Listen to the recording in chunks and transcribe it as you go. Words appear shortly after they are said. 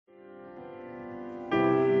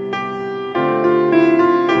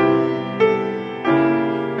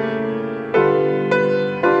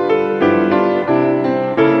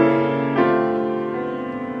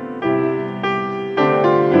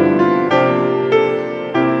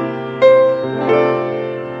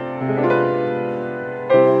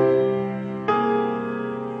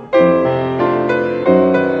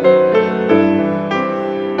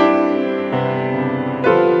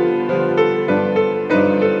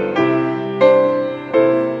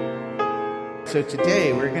so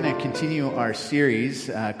today we're going to continue our series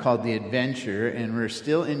called The Adventure, and we're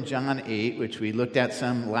still in John 8, which we looked at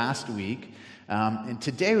some last week. And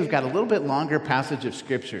today we've got a little bit longer passage of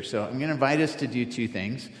Scripture, so I'm going to invite us to do two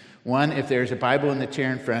things. One, if there's a Bible in the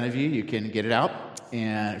chair in front of you, you can get it out.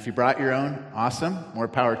 And if you brought your own, awesome, more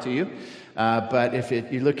power to you. But if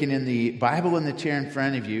you're looking in the Bible in the chair in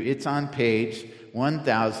front of you, it's on page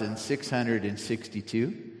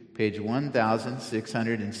 1662. Page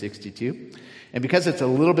 1662. And because it's a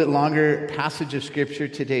little bit longer passage of Scripture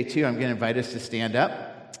today, too, I'm going to invite us to stand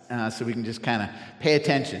up so we can just kind of pay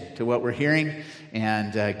attention to what we're hearing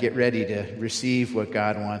and get ready to receive what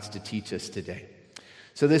God wants to teach us today.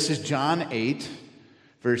 So this is John 8,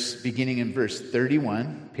 beginning in verse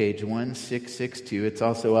 31, page 1662. It's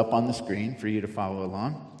also up on the screen for you to follow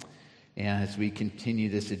along. And as we continue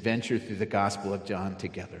this adventure through the Gospel of John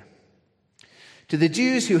together. To the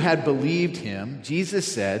Jews who had believed him, Jesus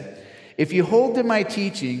said, "If you hold to my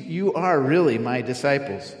teaching, you are really my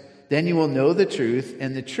disciples. Then you will know the truth,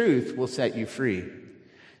 and the truth will set you free."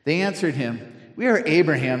 They answered him, "We are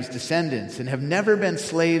Abraham's descendants and have never been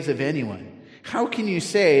slaves of anyone. How can you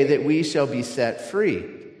say that we shall be set free?"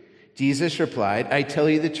 Jesus replied, "I tell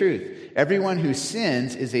you the truth. Everyone who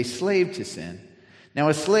sins is a slave to sin. Now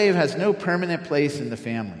a slave has no permanent place in the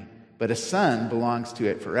family, but a son belongs to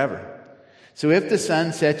it forever. So if the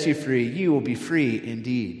Son sets you free, you will be free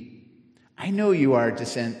indeed. I know you are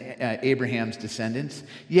Abraham's descendants,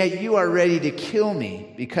 yet you are ready to kill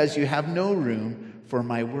me because you have no room for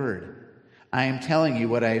my word. I am telling you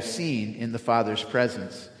what I have seen in the Father's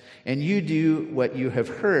presence, and you do what you have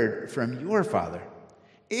heard from your father."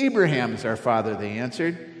 "Abraham is our father," they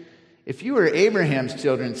answered. "If you were Abraham's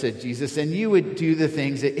children," said Jesus, "then you would do the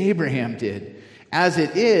things that Abraham did. As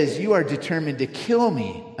it is, you are determined to kill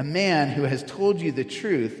me, a man who has told you the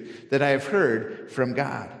truth that I have heard from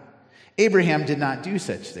God. Abraham did not do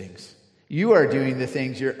such things. You are doing the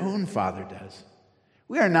things your own father does."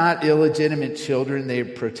 "We are not illegitimate children," they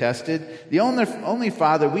protested. "The only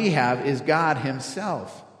father we have is God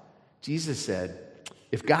himself." Jesus said,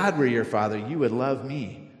 "If God were your father, you would love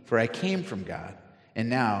me, for I came from God, and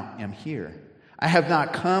now am here. I have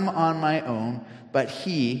not come on my own, but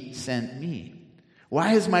he sent me.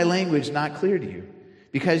 Why is my language not clear to you?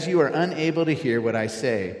 Because you are unable to hear what I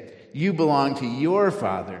say. You belong to your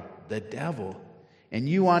father, the devil, and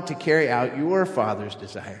you want to carry out your father's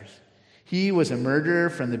desires. He was a murderer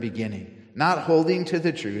from the beginning, not holding to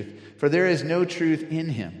the truth, for there is no truth in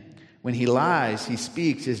him. When he lies, he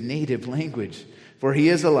speaks his native language, for he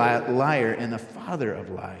is a liar and the father of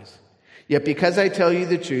lies. Yet because I tell you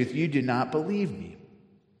the truth, you do not believe me.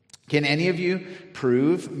 Can any of you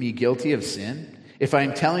prove me guilty of sin? If I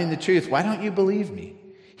am telling the truth, why don't you believe me?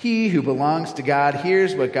 He who belongs to God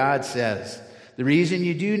hears what God says. The reason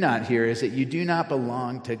you do not hear is that you do not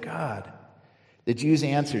belong to God." The Jews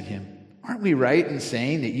answered him, "Aren't we right in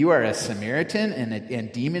saying that you are a Samaritan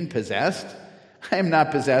and demon-possessed?" "I am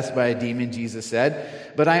not possessed by a demon," Jesus said,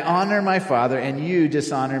 "but I honor my Father, and you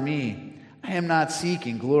dishonor me. I am not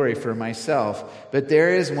seeking glory for myself, but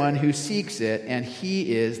there is one who seeks it, and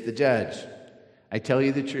he is the judge. I tell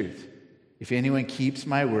you the truth. If anyone keeps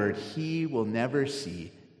my word, he will never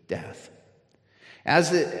see death."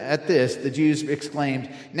 At this, the Jews exclaimed,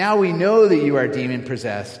 "Now we know that you are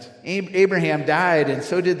demon-possessed. Abraham died, and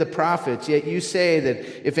so did the prophets, yet you say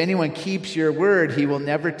that if anyone keeps your word, he will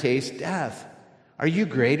never taste death. Are you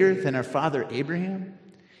greater than our father Abraham?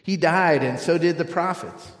 He died, and so did the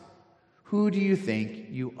prophets. Who do you think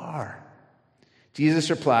you are?" Jesus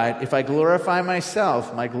replied, "If I glorify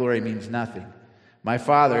myself, my glory means nothing. My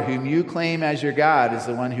Father, whom you claim as your God, is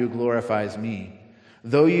the one who glorifies me.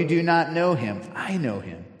 Though you do not know him, I know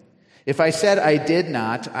him. If I said I did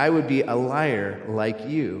not, I would be a liar like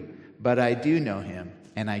you, but I do know him,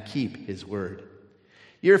 and I keep his word.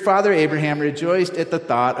 Your father Abraham rejoiced at the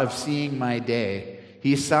thought of seeing my day.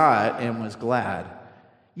 He saw it and was glad.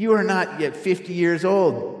 You are not yet 50 years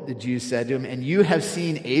old," the Jews said to him, "and you have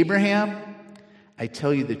seen Abraham?" "I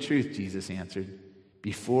tell you the truth," Jesus answered.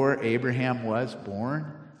 "Before Abraham was born,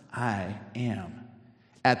 I am."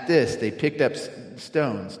 At this, they picked up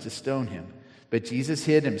stones to stone him. But Jesus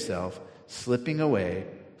hid himself, slipping away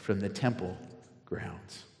from the temple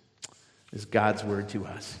grounds. This is God's word to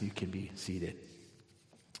us. You can be seated.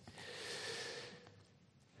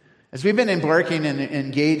 As we've been embarking and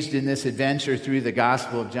engaged in this adventure through the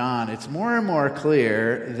Gospel of John, it's more and more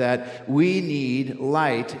clear that we need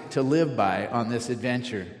light to live by on this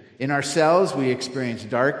adventure. In ourselves, we experience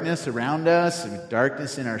darkness around us, and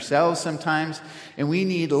darkness in ourselves sometimes, and we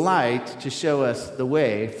need light to show us the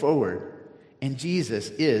way forward. And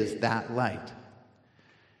Jesus is that light.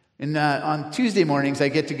 And on Tuesday mornings, I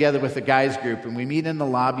get together with a guys group, and we meet in the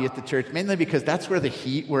lobby at the church, mainly because that's where the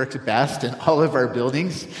heat works best in all of our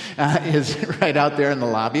buildings, is right out there in the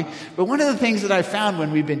lobby. But one of the things that I found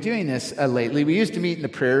when we've been doing this lately, we used to meet in the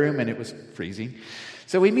prayer room, and it was freezing.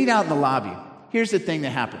 So we meet out in the lobby. Here's the thing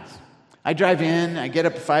that happens. I drive in, I get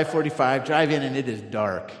up at 5:45, drive in, and it is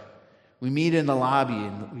dark. We meet in the lobby,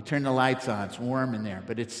 and we turn the lights on. It's warm in there,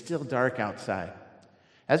 but it's still dark outside.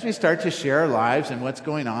 As we start to share our lives and what's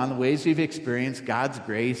going on, the ways we've experienced God's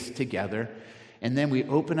grace together, and then we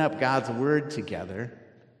open up God's Word together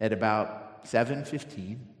at about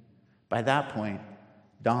 7:15, by that point,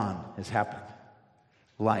 dawn has happened.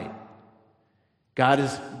 Light. God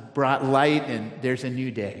has brought light, and there's a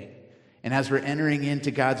new day. And as we're entering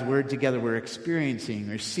into God's Word together, we're experiencing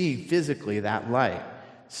or seeing physically that light.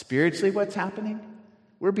 Spiritually, what's happening?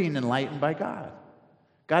 We're being enlightened by God.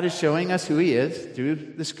 God is showing us who He is through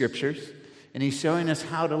the Scriptures, and He's showing us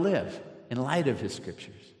how to live in light of His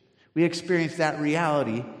Scriptures. We experience that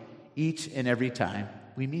reality each and every time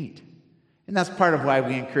we meet. And that's part of why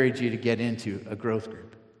we encourage you to get into a growth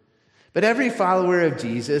group. But every follower of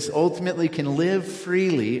Jesus ultimately can live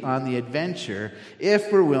freely on the adventure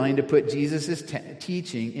if we're willing to put Jesus'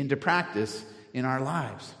 teaching into practice in our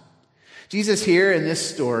lives. Jesus here in this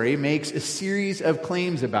story makes a series of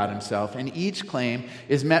claims about himself, and each claim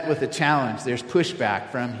is met with a challenge. There's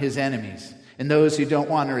pushback from his enemies and those who don't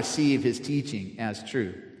want to receive his teaching as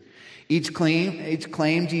true. Each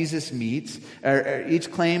claim Jesus meets, or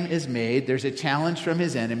each claim is made, there's a challenge from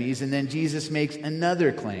his enemies, and then Jesus makes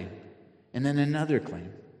another claim, and then another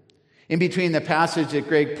claim. In between the passage that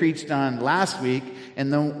Greg preached on last week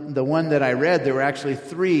and the one that I read, there were actually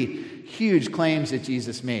three huge claims that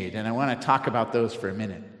Jesus made, and I want to talk about those for a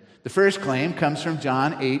minute. The first claim comes from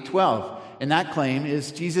John 8:12, and that claim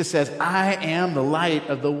is Jesus says, "I am the light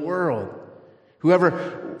of the world.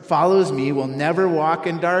 Whoever follows me will never walk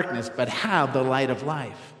in darkness, but have the light of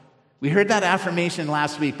life." We heard that affirmation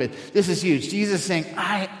last week, but this is huge. Jesus is saying,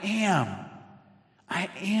 I am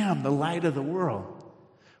the light of the world.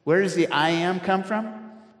 Where does the I am come from?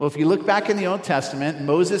 Well, if you look back in the Old Testament,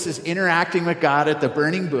 Moses is interacting with God at the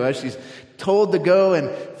burning bush. He's told to go and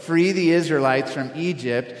free the Israelites from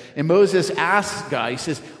Egypt. And Moses asks God, he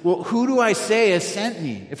says, well, who do I say has sent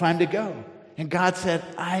me if I'm to go? And God said,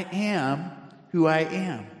 I am who I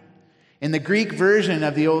am. In the Greek version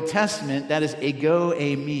of the Old Testament, that is ego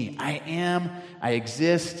eimi. I am, I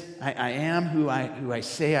exist, I am who I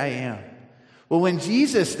say I am. Well, when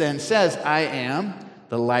Jesus then says, I am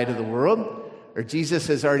the light of the world, or Jesus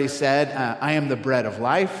has already said, I am the bread of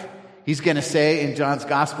life. He's going to say in John's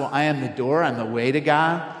gospel, I am the door, I'm the way to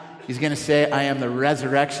God. He's going to say, I am the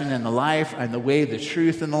resurrection and the life, I'm the way, the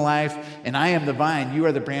truth, and the life, and I am the vine, you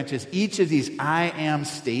are the branches. Each of these I am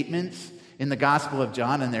statements in the Gospel of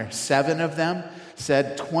John, and there are 7 of them,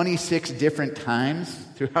 said 26 different times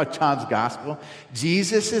throughout John's gospel.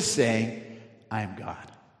 Jesus is saying, I am God.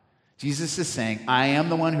 Jesus is saying, I am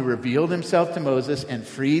the one who revealed himself to Moses and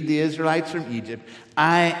freed the Israelites from Egypt.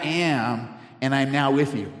 I am, and I'm now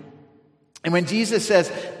with you. And when Jesus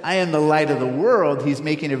says, I am the light of the world, he's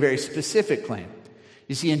making a very specific claim.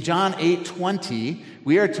 You see, in John 8:20,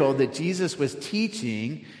 we are told that Jesus was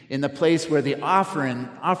teaching in the place where the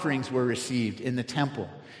offerings were received in the temple.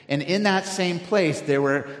 And in that same place, there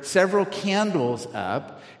were several candles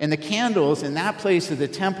up. And the candles in that place of the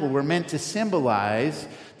temple were meant to symbolize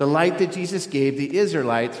the light that Jesus gave the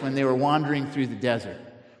Israelites when they were wandering through the desert.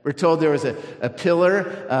 We're told there was a pillar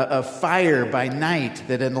of fire by night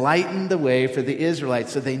that enlightened the way for the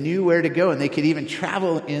Israelites so they knew where to go and they could even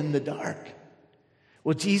travel in the dark.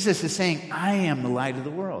 Well, Jesus is saying, I am the light of the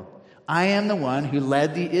world. I am the one who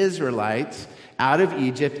led the Israelites out of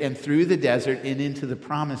Egypt and through the desert and into the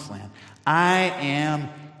promised land. I am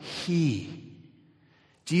He.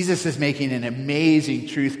 Jesus is making an amazing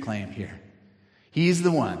truth claim here. He's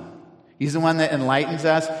the one. He's the one that enlightens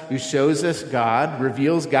us, who shows us God,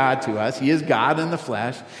 reveals God to us. He is God in the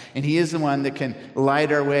flesh, and He is the one that can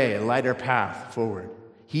light our way, light our path forward.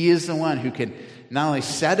 He is the one who can not only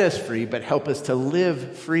set us free, but help us to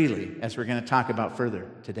live freely, as we're going to talk about further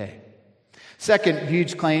today. Second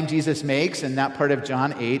huge claim Jesus makes, and that part of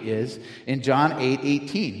John 8 is in John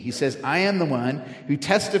 8:18. He says, I am the one who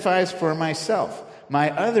testifies for myself.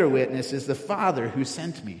 My other witness is the Father who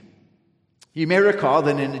sent me. You may recall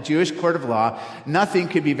that in a Jewish court of law, nothing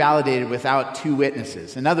could be validated without 2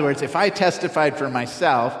 witnesses. In other words, if I testified for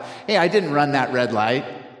myself, hey, I didn't run that red light,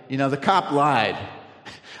 the cop lied.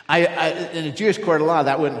 In a Jewish court of law,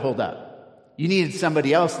 that wouldn't hold up. You needed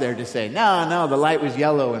somebody else there to say, no, the light was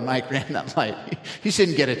yellow and Mike ran that light. He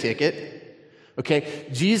shouldn't get a ticket. Okay,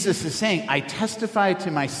 Jesus is saying, I testify to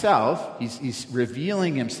myself. He's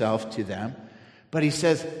revealing himself to them. But he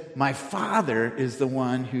says, my Father is the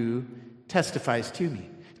one who testifies to me.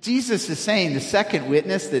 Jesus is saying the second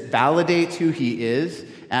witness that validates who he is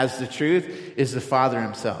as the truth is the Father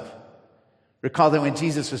himself. Recall that when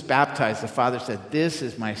Jesus was baptized, the Father said, this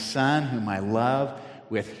is my Son whom I love.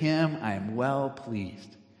 With him I am well pleased.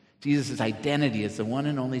 Jesus' identity as the one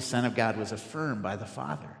and only Son of God was affirmed by the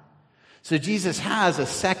Father. So Jesus has a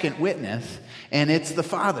second witness, and it's the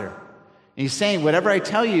Father. And he's saying, whatever I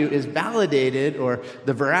tell you is validated, or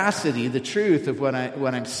the veracity, the truth of what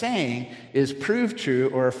I'm saying is proved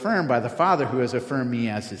true or affirmed by the Father who has affirmed me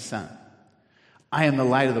as his Son. I am the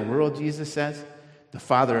light of the world, Jesus says. The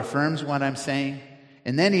Father affirms what I'm saying.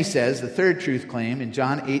 And then he says, the third truth claim in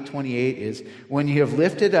John 8:28 is, when you have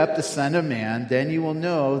lifted up the Son of Man, then you will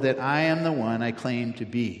know that I am the one I claim to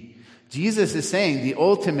be. Jesus is saying the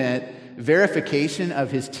ultimate verification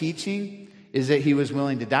of his teaching is that he was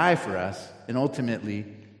willing to die for us and ultimately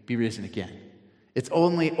be risen again. It's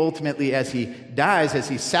only ultimately as he dies, as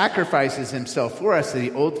he sacrifices himself for us, that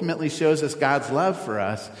he ultimately shows us God's love for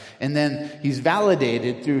us. And then he's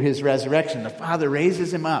validated through his resurrection. The Father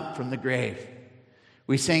raises him up from the grave.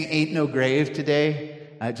 We sang Ain't No Grave today.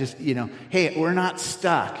 Hey, we're not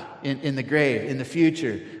stuck in the grave, in the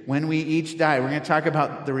future. When we each die, we're going to talk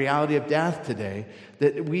about the reality of death today,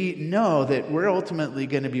 that we know that we're ultimately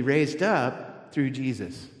going to be raised up through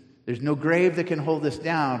Jesus. There's no grave that can hold us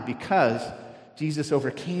down because Jesus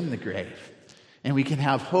overcame the grave. And we can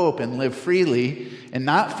have hope and live freely and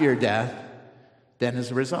not fear death then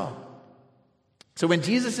as a result. So when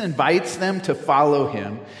Jesus invites them to follow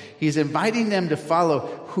him, he's inviting them to follow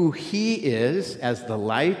who he is as the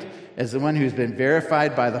light, as the one who's been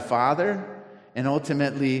verified by the Father, and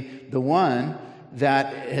ultimately the one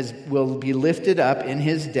that will be lifted up in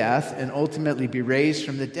his death and ultimately be raised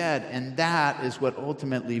from the dead. And that is what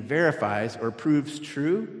ultimately verifies or proves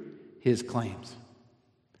true his claims.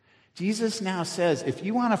 Jesus now says, if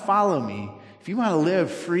you want to follow me, if you want to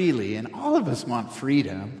live freely, and all of us want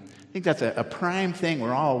freedom, I think that's a prime thing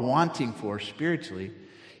we're all wanting for spiritually.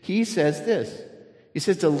 He says this. He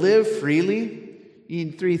says to live freely, you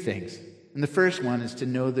need three things. And the first one is to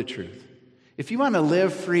know the truth. If you want to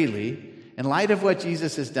live freely, in light of what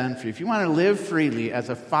Jesus has done for you, if you want to live freely as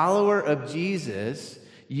a follower of Jesus,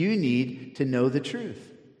 you need to know the truth.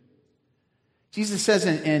 Jesus says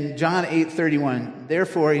in John 8:31,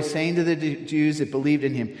 therefore he's saying to the Jews that believed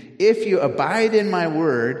in him, if you abide in my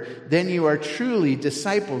word, then you are truly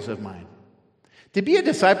disciples of mine. To be a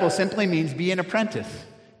disciple simply means be an apprentice,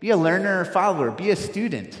 be a learner or follower, be a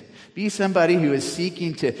student, be somebody who is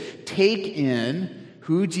seeking to take in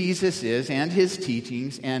who Jesus is and his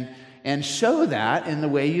teachings and show that in the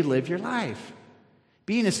way you live your life.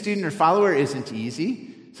 Being a student or follower isn't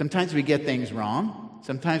easy. Sometimes we get things wrong.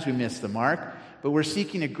 Sometimes we miss the mark. But we're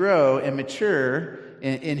seeking to grow and mature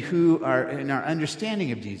in our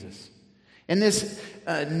understanding of Jesus. And this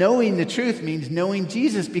knowing the truth means knowing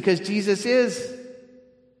Jesus because Jesus is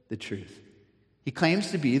the truth. He claims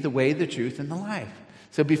to be the way, the truth, and the life.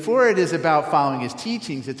 So before it is about following his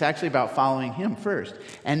teachings, it's actually about following him first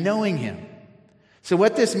and knowing him. So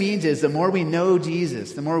what this means is the more we know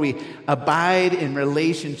Jesus, the more we abide in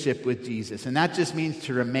relationship with Jesus. And that just means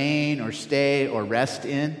to remain or stay or rest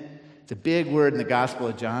in. It's a big word in the Gospel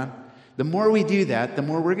of John. The more we do that, the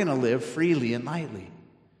more we're going to live freely and lightly.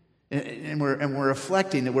 And we're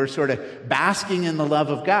reflecting that we're sort of basking in the love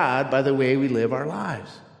of God by the way we live our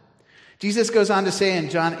lives. Jesus goes on to say in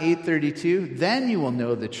John 8:32, then you will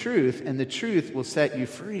know the truth, and the truth will set you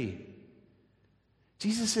free.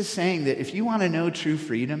 Jesus is saying that if you want to know true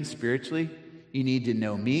freedom spiritually, you need to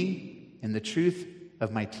know me and the truth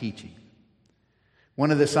of my teaching. One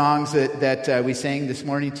of the songs that we sang this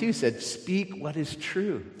morning too said, speak what is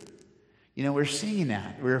true. You know, we're singing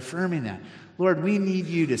that. We're affirming that. Lord, we need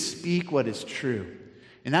you to speak what is true.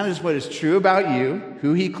 And that is what is true about you,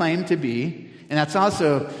 who he claimed to be. And that's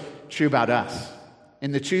also true about us.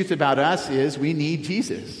 And the truth about us is we need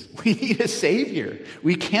Jesus. We need a Savior.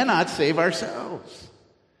 We cannot save ourselves.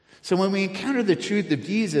 So when we encounter the truth of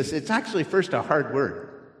Jesus, it's actually first a hard word.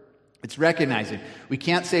 It's recognizing we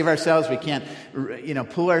can't save ourselves. We can't,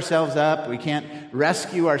 pull ourselves up. We can't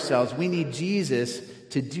rescue ourselves. We need Jesus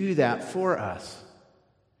to do that for us.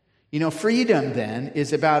 Freedom then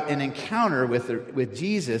is about an encounter with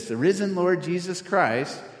Jesus, the risen Lord Jesus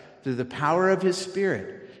Christ, through the power of his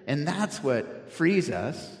Spirit. And that's what frees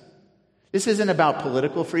us. This isn't about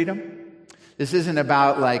political freedom. This isn't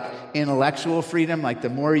about like intellectual freedom, like the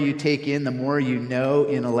more you take in, the more you know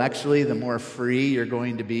intellectually, the more free you're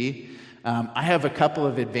going to be. I have a couple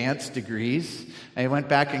of advanced degrees. I went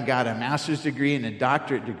back and got a master's degree and a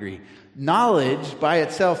doctorate degree. Knowledge by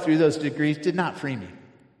itself through those degrees did not free me.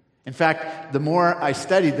 In fact, the more I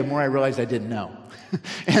studied, the more I realized I didn't know.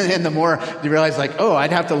 and the more you realize,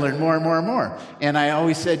 I'd have to learn more and more and more. And I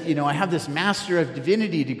always said, I have this Master of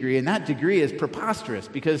Divinity degree, and that degree is preposterous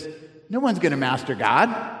because no one's going to master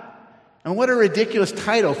God. And what a ridiculous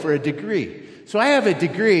title for a degree. So I have a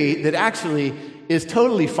degree that actually is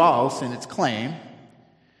totally false in its claim.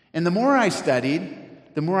 And the more I studied,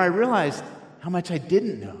 the more I realized how much I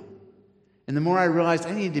didn't know. And the more I realized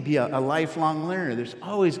I needed to be a lifelong learner. There's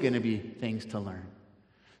always going to be things to learn.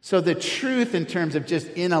 So the truth in terms of just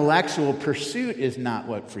intellectual pursuit is not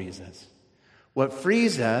what frees us. What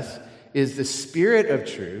frees us is the Spirit of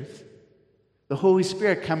truth, the Holy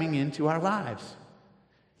Spirit coming into our lives.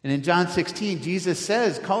 And in John 16,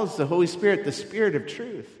 Jesus calls the Holy Spirit the Spirit of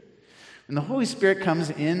truth. When the Holy Spirit comes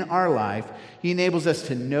in our life, He enables us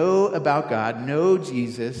to know about God, know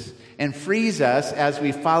Jesus, and frees us as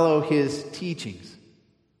we follow His teachings.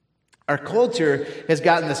 Our culture has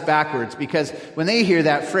gotten this backwards because when they hear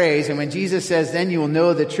that phrase, and when Jesus says, then you will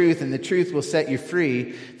know the truth and the truth will set you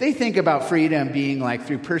free, they think about freedom being like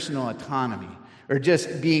through personal autonomy or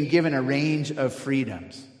just being given a range of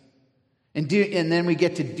freedoms. And then we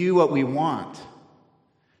get to do what we want.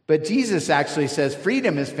 But Jesus actually says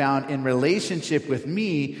freedom is found in relationship with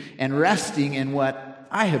me and resting in what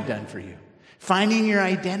I have done for you. Finding your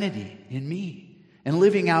identity in me and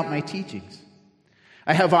living out my teachings.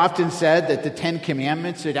 I have often said that the 10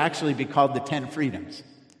 Commandments should actually be called the 10 Freedoms.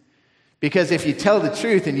 Because if you tell the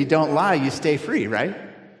truth and you don't lie, you stay free, right?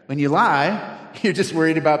 When you lie, you're just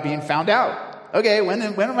worried about being found out. Okay, when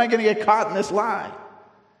am I going to get caught in this lie?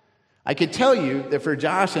 I could tell you that for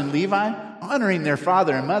Josh and Levi, honoring their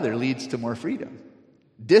father and mother leads to more freedom.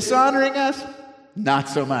 Dishonoring us, not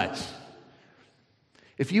so much.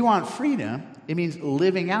 If you want freedom, it means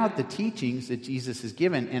living out the teachings that Jesus has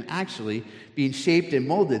given and actually being shaped and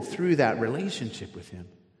molded through that relationship with Him.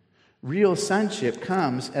 Real sonship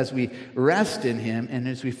comes as we rest in Him and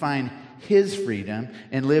as we find His freedom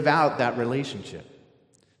and live out that relationship.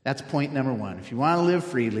 That's point number one. If you want to live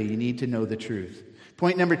freely, you need to know the truth.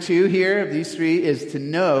 Point number two here of these three is to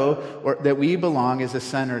know that we belong as a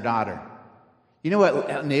son or daughter. You know what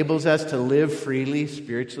enables us to live freely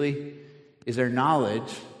spiritually is our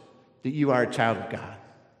knowledge that you are a child of God.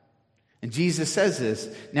 And Jesus says this,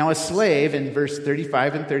 now a slave, in verse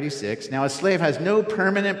 35 and 36, now a slave has no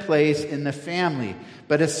permanent place in the family,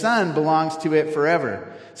 but a son belongs to it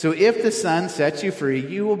forever. So if the Son sets you free,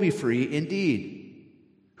 you will be free indeed.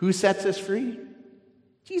 Who sets us free?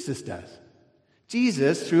 Jesus does.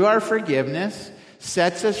 Jesus, through our forgiveness,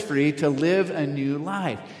 sets us free to live a new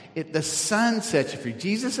life. The Son sets you free.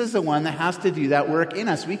 Jesus is the one that has to do that work in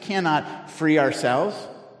us. We cannot free ourselves.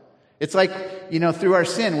 It's like, through our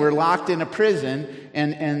sin, we're locked in a prison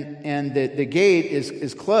and the gate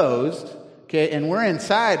is closed, okay, and we're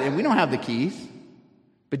inside and we don't have the keys,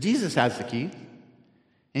 but Jesus has the keys.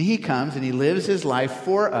 And He comes and He lives His life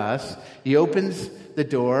for us. He opens the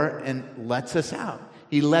door and lets us out.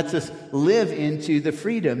 He lets us live into the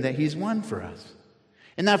freedom that He's won for us.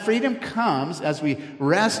 And that freedom comes as we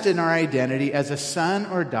rest in our identity as a son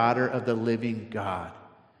or daughter of the living God.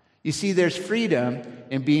 You see, there's freedom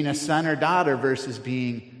in being a son or daughter versus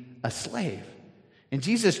being a slave. And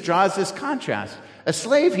Jesus draws this contrast. A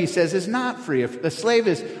slave, He says, is not free. A slave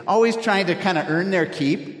is always trying to kind of earn their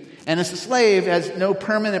keep. And a slave has no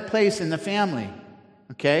permanent place in the family.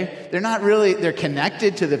 Okay? They're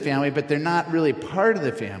connected to the family, but they're not really part of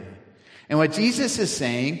the family. And what Jesus is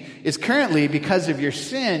saying is currently, because of your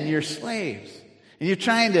sin, you're slaves. And you're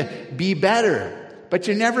trying to be better. But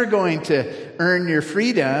you're never going to earn your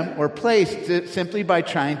freedom or place simply by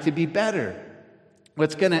trying to be better.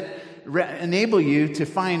 What's going to enable you to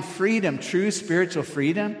find freedom, true spiritual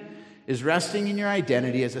freedom, is resting in your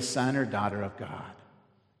identity as a son or daughter of God.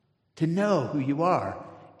 To know who you are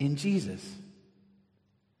in Jesus.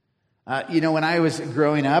 When I was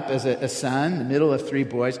growing up as a son, the middle of three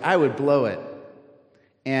boys, I would blow it.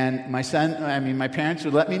 And my parents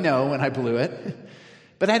would let me know when I blew it.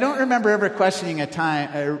 But I don't remember ever questioning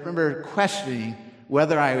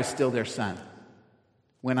whether I was still their son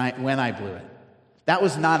when I blew it. That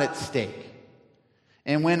was not at stake.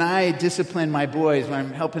 And when I discipline my boys, when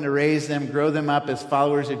I'm helping to raise them, grow them up as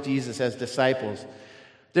followers of Jesus, as disciples,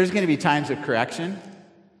 there's going to be times of correction.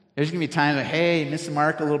 There's going to be times of, hey, miss the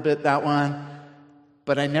mark a little bit, that one.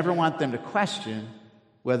 But I never want them to question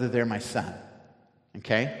whether they're my son.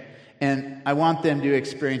 Okay? And I want them to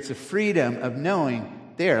experience the freedom of knowing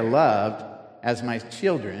they are loved as my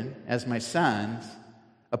children, as my sons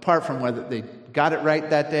apart from whether they got it right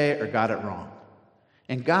that day or got it wrong.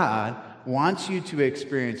 And God wants you to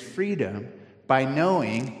experience freedom by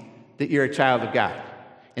knowing that you're a child of God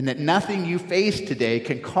and that nothing you face today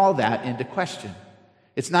can call that into question.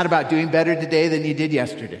 It's not about doing better today than you did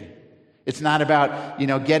yesterday. It's not about,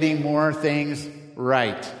 getting more things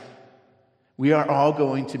right. We are all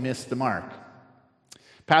going to miss the mark.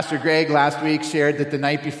 Pastor Greg last week shared that the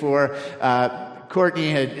night before,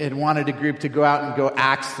 Courtney had wanted a group to go out and go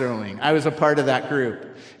axe throwing. I was a part of that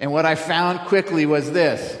group. And what I found quickly was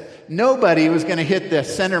this. Nobody was going to hit the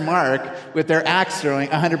center mark with their axe throwing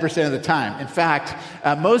 100% of the time. In fact,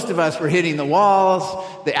 most of us were hitting the walls.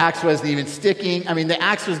 The axe wasn't even sticking. The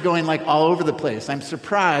axe was going all over the place. I'm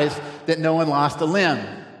surprised that no one lost a limb.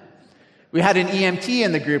 We had an EMT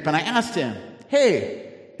in the group, and I asked him,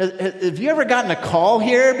 hey, have you ever gotten a call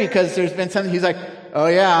here because there's been something? He's like, oh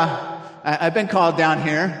yeah, I've been called down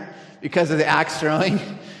here because of the axe throwing.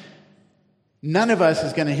 None of us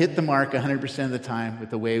is going to hit the mark 100% of the time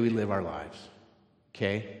with the way we live our lives,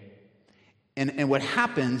 okay? And what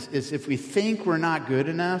happens is if we think we're not good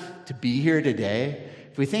enough to be here today,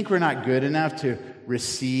 if we think we're not good enough to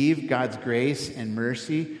receive God's grace and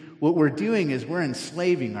mercy, what we're doing is we're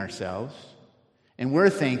enslaving ourselves, and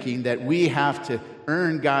we're thinking that we have to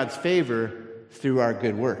earn God's favor through our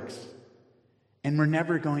good works. And we're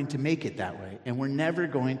never going to make it that way, and we're never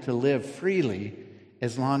going to live freely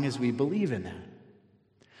as long as we believe in that.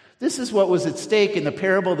 This is what was at stake in the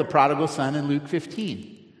parable of the prodigal son in Luke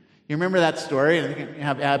 15. You remember that story? And I think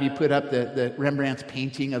have Abby put up the Rembrandt's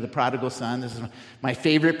painting of the prodigal son. This is my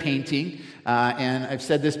favorite painting. And I've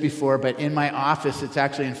said this before, but in my office, it's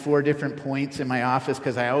actually in 4 different points in my office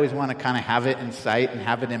because I always want to kind of have it in sight and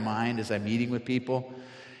have it in mind as I'm meeting with people.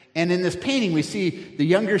 And in this painting, we see the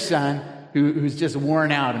younger son who's just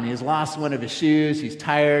worn out. He's lost one of his shoes. He's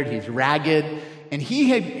tired. He's ragged. And he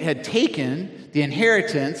had taken the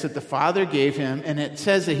inheritance that the father gave him, and it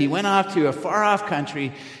says that he went off to a far-off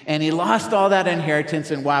country, and he lost all that inheritance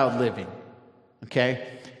in wild living. Okay?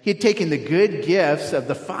 He had taken the good gifts of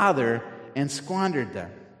the father and squandered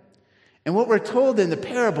them. And what we're told in the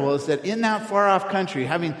parable is that in that far-off country,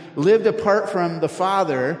 having lived apart from the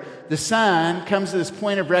father, the son comes to this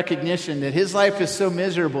point of recognition that his life is so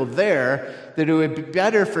miserable there that it would be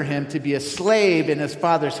better for him to be a slave in his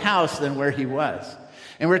father's house than where he was.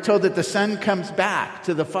 And we're told that the son comes back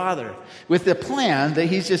to the father with the plan that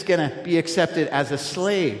he's just going to be accepted as a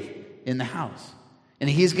slave in the house. And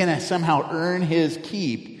he's going to somehow earn his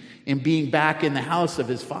keep in being back in the house of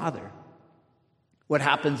his father. What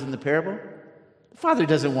happens in the parable? The father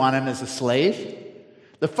doesn't want him as a slave.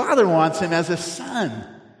 The father wants him as a son.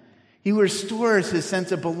 He restores his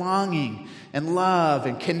sense of belonging and love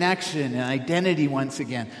and connection and identity once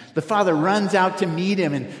again. The father runs out to meet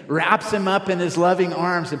him and wraps him up in his loving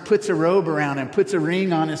arms and puts a robe around him, puts a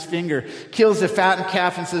ring on his finger, kills a fattened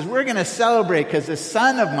calf and says, we're going to celebrate because this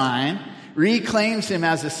son of mine reclaims him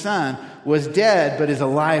as a son, was dead but is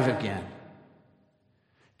alive again.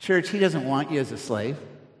 Church, he doesn't want you as a slave.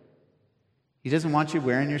 He doesn't want you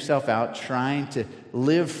wearing yourself out trying to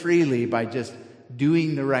live freely by just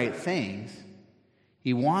doing the right things.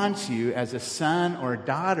 He wants you as a son or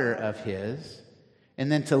daughter of his,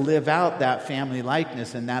 and then to live out that family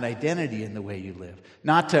likeness and that identity in the way you live.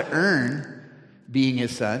 Not to earn being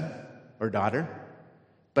his son or daughter,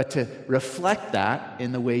 but to reflect that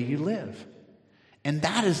in the way you live. And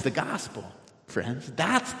that is the gospel, friends.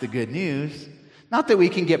 That's the good news. Not that we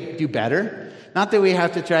can do better. Not that we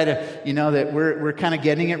have to try to, that we're kind of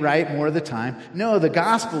getting it right more of the time. No, the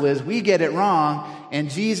gospel is we get it wrong, and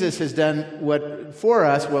Jesus has done for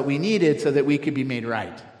us what we needed so that we could be made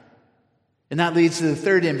right. And that leads to the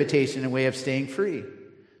third invitation, a way of staying free.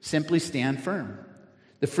 Simply stand firm.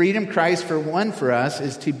 The freedom Christ won for us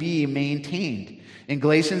is to be maintained. In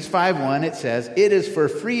Galatians 5:1, it says, it is for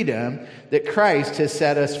freedom that Christ has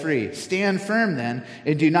set us free. Stand firm then,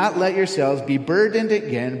 and do not let yourselves be burdened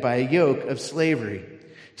again by a yoke of slavery.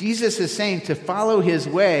 Jesus is saying to follow his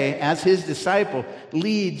way as his disciple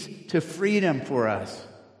leads to freedom for us.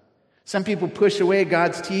 Some people push away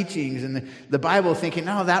God's teachings and the Bible thinking,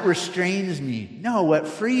 no, that restrains me. No, what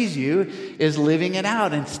frees you is living it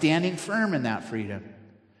out and standing firm in that freedom.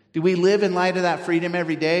 Do we live in light of that freedom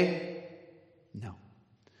every day? No.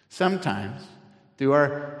 Sometimes, through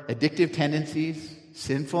our addictive tendencies,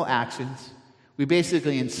 sinful actions, we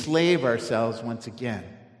basically enslave ourselves once again.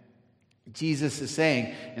 Jesus is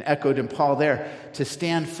saying, and echoed in Paul there, to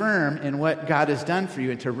stand firm in what God has done for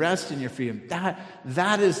you and to rest in your freedom.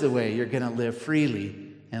 That is the way you're going to live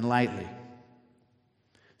freely and lightly.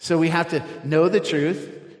 So we have to know the truth.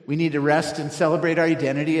 We need to rest and celebrate our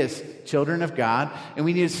identity as children of God, and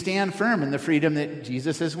we need to stand firm in the freedom that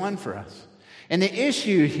Jesus has won for us. And the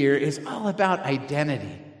issue here is all about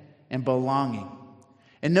identity and belonging.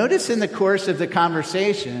 And notice in the course of the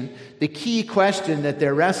conversation, the key question that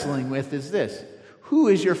they're wrestling with is this: who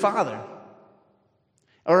is your father?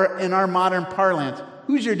 Or in our modern parlance,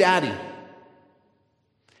 who's your daddy?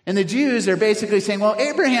 And the Jews are basically saying, well,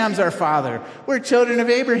 Abraham's our father. We're children of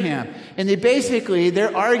Abraham. And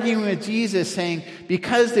they're arguing with Jesus, saying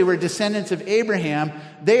because they were descendants of Abraham,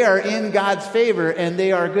 they are in God's favor and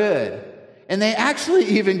they are good. And they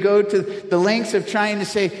actually even go to the lengths of trying to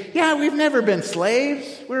say, yeah, we've never been slaves.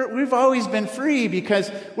 We've always been free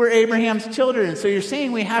because we're Abraham's children. And so you're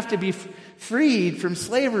saying we have to be freed from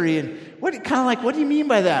slavery. And what do you mean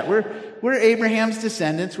by that? We're Abraham's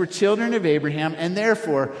descendants. We're children of Abraham, and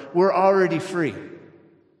therefore we're already free.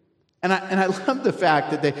 And I love the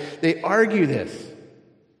fact that they argue this.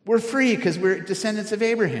 We're free because we're descendants of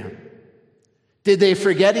Abraham. Did they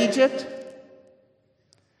forget Egypt?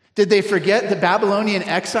 Did they forget the Babylonian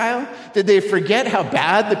exile? Did they forget how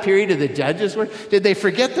bad the period of the judges were? Did they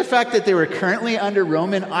forget the fact that they were currently under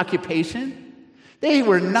Roman occupation? They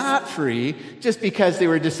were not free just because they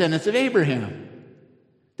were descendants of Abraham.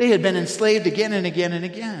 They had been enslaved again and again and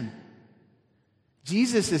again.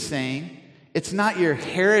 Jesus is saying it's not your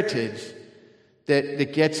heritage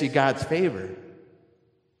that gets you God's favor.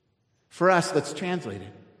 For us, let's translate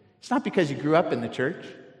it. It's not because you grew up in the church.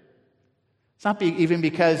 It's not even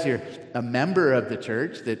because you're a member of the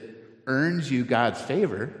church that earns you God's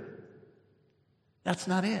favor. That's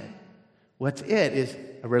not it. What's it is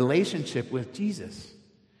a relationship with Jesus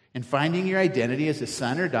and finding your identity as a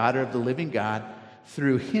son or daughter of the living God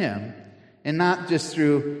through Him, and not just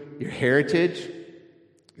through your heritage,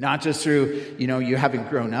 not just through, you having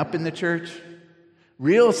grown up in the church.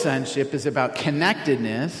 Real sonship is about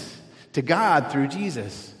connectedness to God through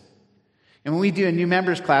Jesus. And when we do a new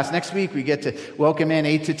members class, next week we get to welcome in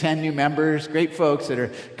 8 to 10 new members, great folks that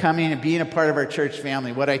are coming and being a part of our church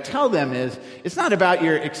family. What I tell them is, it's not about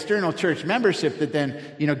your external church membership that then,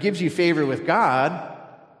 gives you favor with God.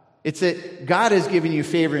 It's that God has given you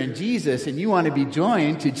favor in Jesus, and you want to be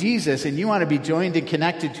joined to Jesus, and you want to be joined and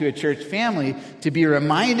connected to a church family to be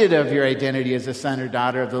reminded of your identity as a son or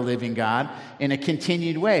daughter of the living God in a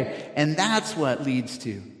continued way. And that's what leads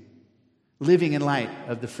to living in light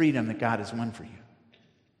of the freedom that God has won for you.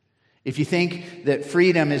 If you think that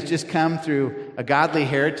freedom has just come through a godly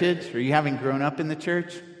heritage or you having grown up in the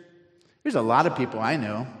church, there's a lot of people I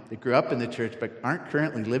know that grew up in the church but aren't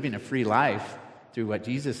currently living a free life through what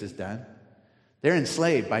Jesus has done. They're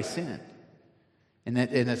enslaved by sin. And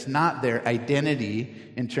it's not their identity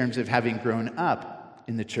in terms of having grown up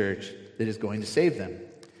in the church that is going to save them.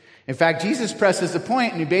 In fact, Jesus presses the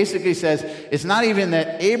point, and he basically says, it's not even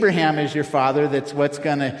that Abraham is your father that's what's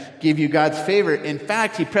going to give you God's favor. In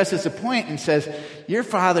fact, he presses the point and says, your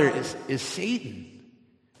father is Satan.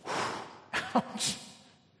 Ouch.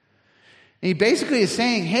 And he basically is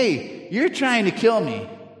saying, hey, you're trying to kill me.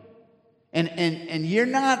 And you're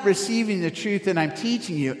not receiving the truth that I'm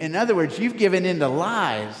teaching you. In other words, you've given in to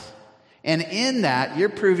lies. And in that, you're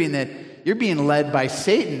proving that you're being led by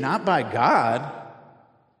Satan, not by God.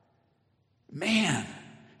 Man,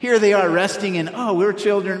 here they are resting in, we're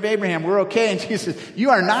children of Abraham, we're okay. And Jesus says, you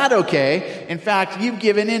are not okay. In fact, you've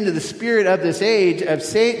given in to the spirit of this age, of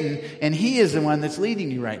Satan, and he is the one that's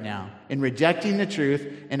leading you right now in rejecting the truth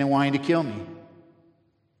and in wanting to kill me.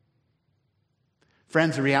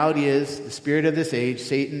 Friends, the reality is, the spirit of this age,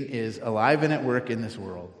 Satan, is alive and at work in this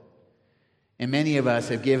world. And many of us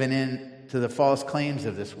have given in to the false claims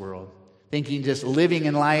of this world, thinking just living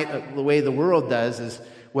in light of the way the world does is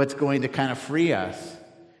what's going to kind of free us.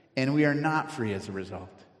 And we are not free as a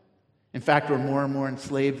result. In fact, we're more and more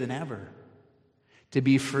enslaved than ever. To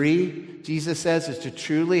be free, Jesus says, is to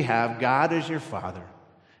truly have God as your Father.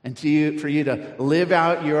 And for you to live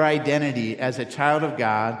out your identity as a child of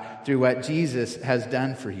God through what Jesus has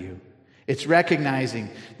done for you. It's recognizing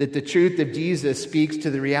that the truth of Jesus speaks to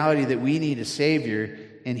the reality that we need a Savior,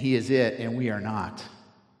 and He is it, and we are not.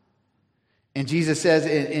 And Jesus says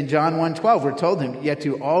in John 1:12, we're told him, yet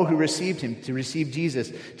to all who received him, to receive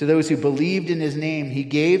Jesus, to those who believed in his name, he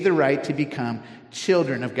gave the right to become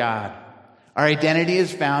children of God. Our identity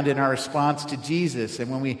is found in our response to Jesus.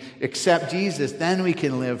 And when we accept Jesus, then we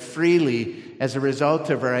can live freely as a result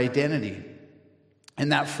of our identity.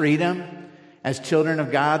 And that freedom as children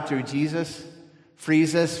of God through Jesus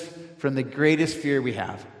frees us from the greatest fear we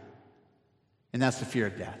have. And that's the fear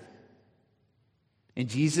of death. And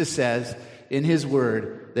Jesus says in his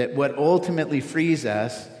word that what ultimately frees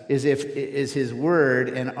us is his word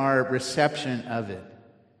and our reception of it.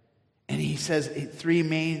 says three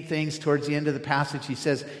main things towards the end of the passage. He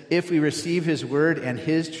says, if we receive his word and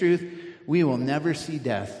his truth, we will never see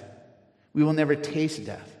death. We will never taste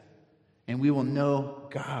death. And we will know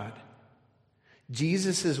God.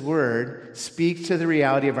 Jesus' word speaks to the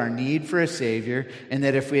reality of our need for a Savior, and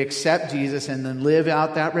that if we accept Jesus and then live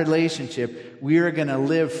out that relationship, we are going to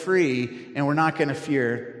live free, and we're not going to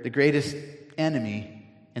fear the greatest enemy,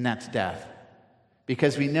 and that's death.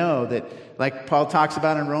 Because we know that, like Paul talks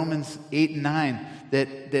about in Romans 8 and 9,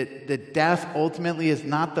 that death ultimately is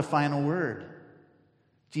not the final word.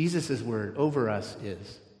 Jesus' word over us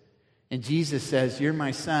is. And Jesus says, you're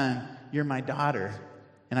my son, you're my daughter,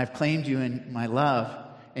 and I've claimed you in my love,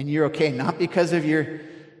 and you're okay, not because of your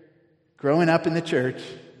growing up in the church,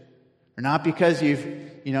 or not because you've,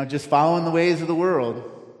 just following the ways of the world.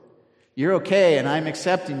 You're okay, and I'm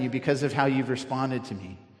accepting you because of how you've responded to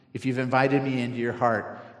me, if you've invited me into your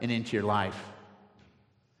heart and into your life.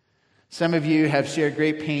 Some of you have shared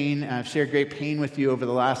great pain. I've shared great pain with you over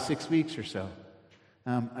the last 6 weeks or so.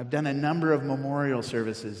 I've done a number of memorial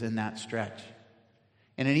services in that stretch.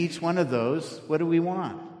 And in each one of those, what do we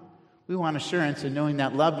want? We want assurance in knowing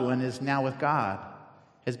that loved one is now with God,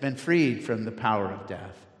 has been freed from the power of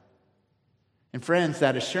death. And friends,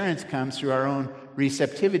 that assurance comes through our own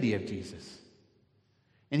receptivity of Jesus.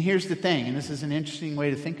 And here's the thing, and this is an interesting way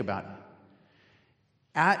to think about it.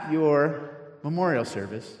 At your memorial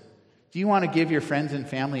service, do you want to give your friends and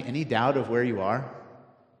family any doubt of where you are?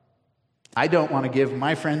 I don't want to give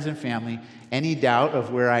my friends and family any doubt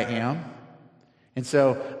of where I am. And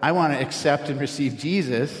so I want to accept and receive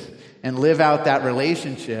Jesus and live out that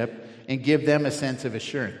relationship and give them a sense of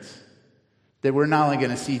assurance that we're not only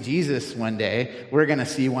going to see Jesus one day, we're going to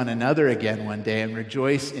see one another again one day and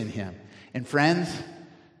rejoice in him. And friends,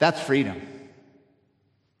 that's freedom.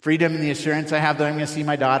 Freedom in the assurance I have that I'm going to see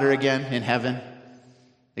my daughter again in heaven,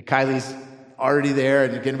 that Kylie's already there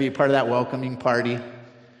and going to be a part of that welcoming party.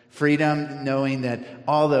 Freedom knowing that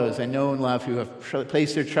all those I know and love who have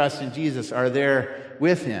placed their trust in Jesus are there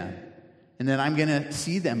with him, and that I'm going to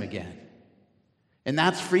see them again. And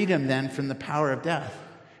that's freedom then from the power of death.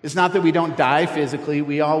 It's not that we don't die physically,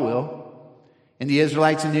 we all will. And the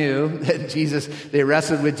Israelites knew that they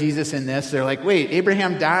wrestled with Jesus in this. They're like, wait,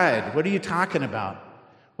 Abraham died. What are you talking about?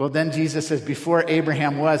 Well, then Jesus says, before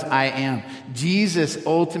Abraham was, I am. Jesus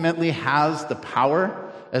ultimately has the power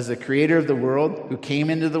as the creator of the world, who came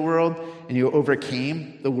into the world and who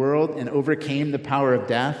overcame the world and overcame the power of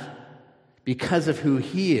death. Because of who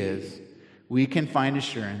he is, we can find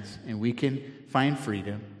assurance and we can find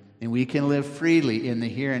freedom and we can live freely in the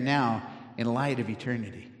here and now in light of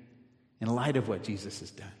eternity, in light of what Jesus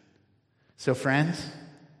has done. So friends,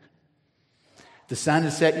 the Son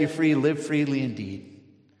has set you free. Live freely indeed.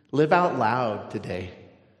 Live out loud today.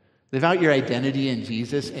 Live out your identity in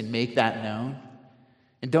Jesus and make that known.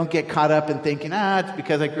 And don't get caught up in thinking, it's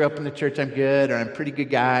because I grew up in the church I'm good, or I'm a pretty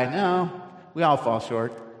good guy. No, we all fall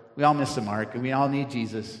short. We all miss the mark, and we all need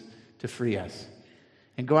Jesus to free us.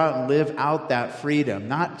 And go out and live out that freedom,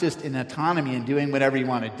 not just in autonomy and doing whatever you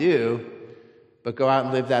want to do, but go out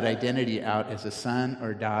and live that identity out as a son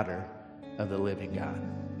or daughter of the living God.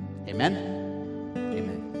 Amen?